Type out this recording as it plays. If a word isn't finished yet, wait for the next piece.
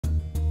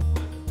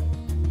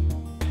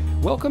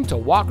Welcome to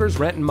Walker's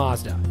Renton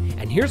Mazda,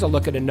 and here's a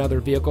look at another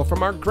vehicle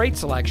from our great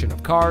selection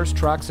of cars,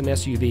 trucks, and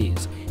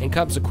SUVs, and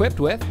comes equipped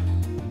with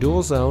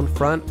dual zone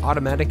front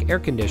automatic air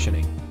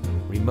conditioning,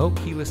 remote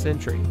keyless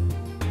entry,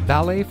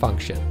 valet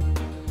function,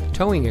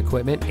 towing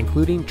equipment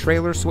including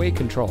trailer sway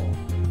control,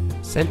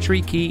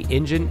 Sentry key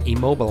engine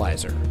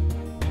immobilizer,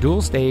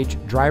 dual stage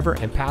driver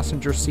and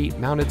passenger seat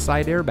mounted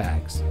side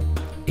airbags,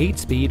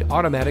 8-speed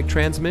automatic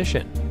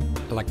transmission,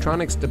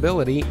 electronic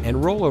stability and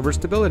rollover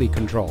stability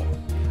control,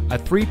 a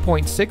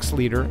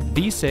 3.6-liter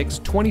V6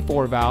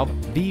 24-valve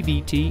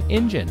VVT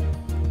engine,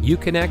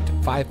 Uconnect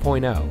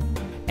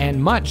 5.0,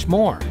 and much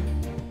more.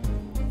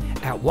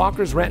 At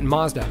Walker's Renton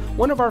Mazda,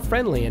 one of our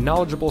friendly and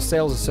knowledgeable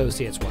sales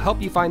associates will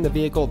help you find the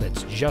vehicle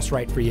that's just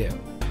right for you.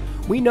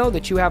 We know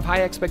that you have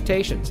high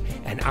expectations,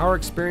 and our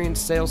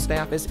experienced sales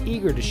staff is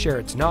eager to share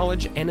its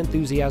knowledge and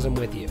enthusiasm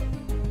with you.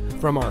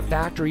 From our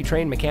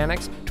factory-trained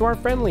mechanics to our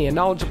friendly and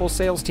knowledgeable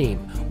sales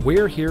team,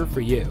 we're here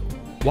for you.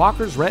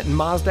 Walker's Renton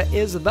Mazda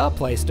is the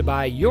place to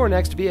buy your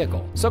next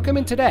vehicle, so come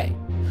in today.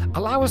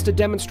 Allow us to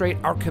demonstrate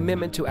our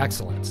commitment to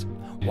excellence.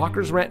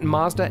 Walker's Renton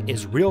Mazda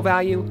is real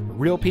value,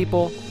 real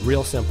people,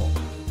 real simple.